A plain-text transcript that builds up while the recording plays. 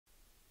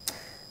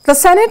The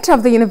Senate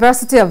of the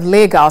University of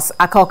Lagos,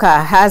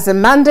 Akoka, has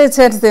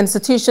mandated the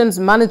institution's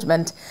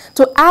management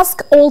to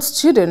ask all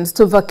students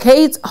to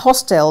vacate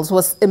hostels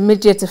with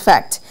immediate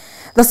effect.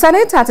 The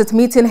Senate, at its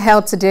meeting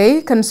held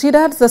today,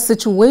 considered the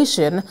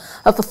situation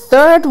of the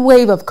third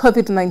wave of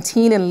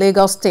COVID-19 in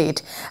Lagos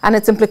State and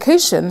its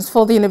implications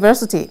for the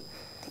university.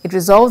 It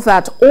resolved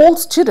that all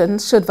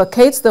students should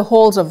vacate the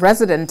halls of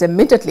residence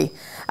immediately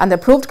and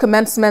approved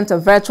commencement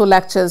of virtual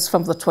lectures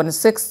from the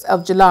 26th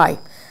of July.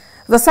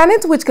 The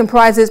Senate, which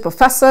comprises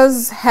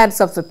professors,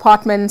 heads of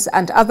departments,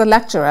 and other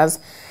lecturers,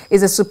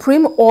 is a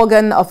supreme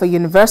organ of a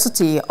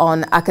university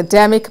on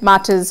academic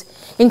matters,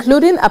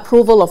 including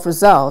approval of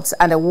results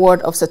and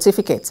award of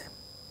certificates.